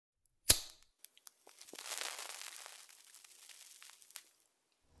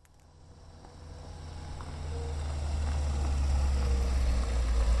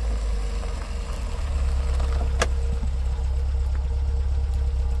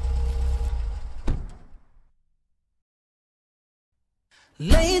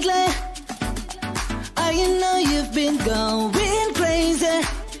Lately, I know you've been going crazy.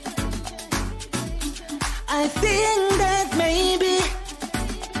 I think that maybe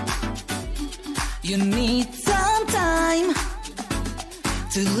you need some time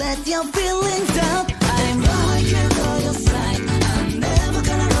to let your feelings out. I'm right here by your side. I'm never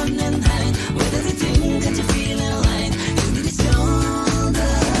gonna run and hide with everything that you feel alive. You need a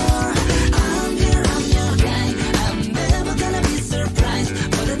shoulder. I'm here, I'm your guy. I'm never gonna be surprised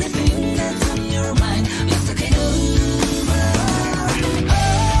for anything that's on your mind. Let's take it over.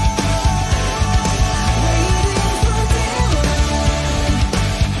 Waiting for daylight.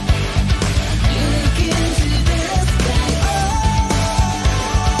 You look into the sky.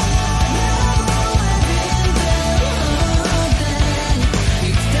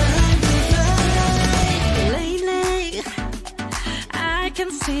 It's time to fly. Lately, I can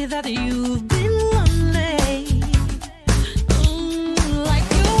see that you've been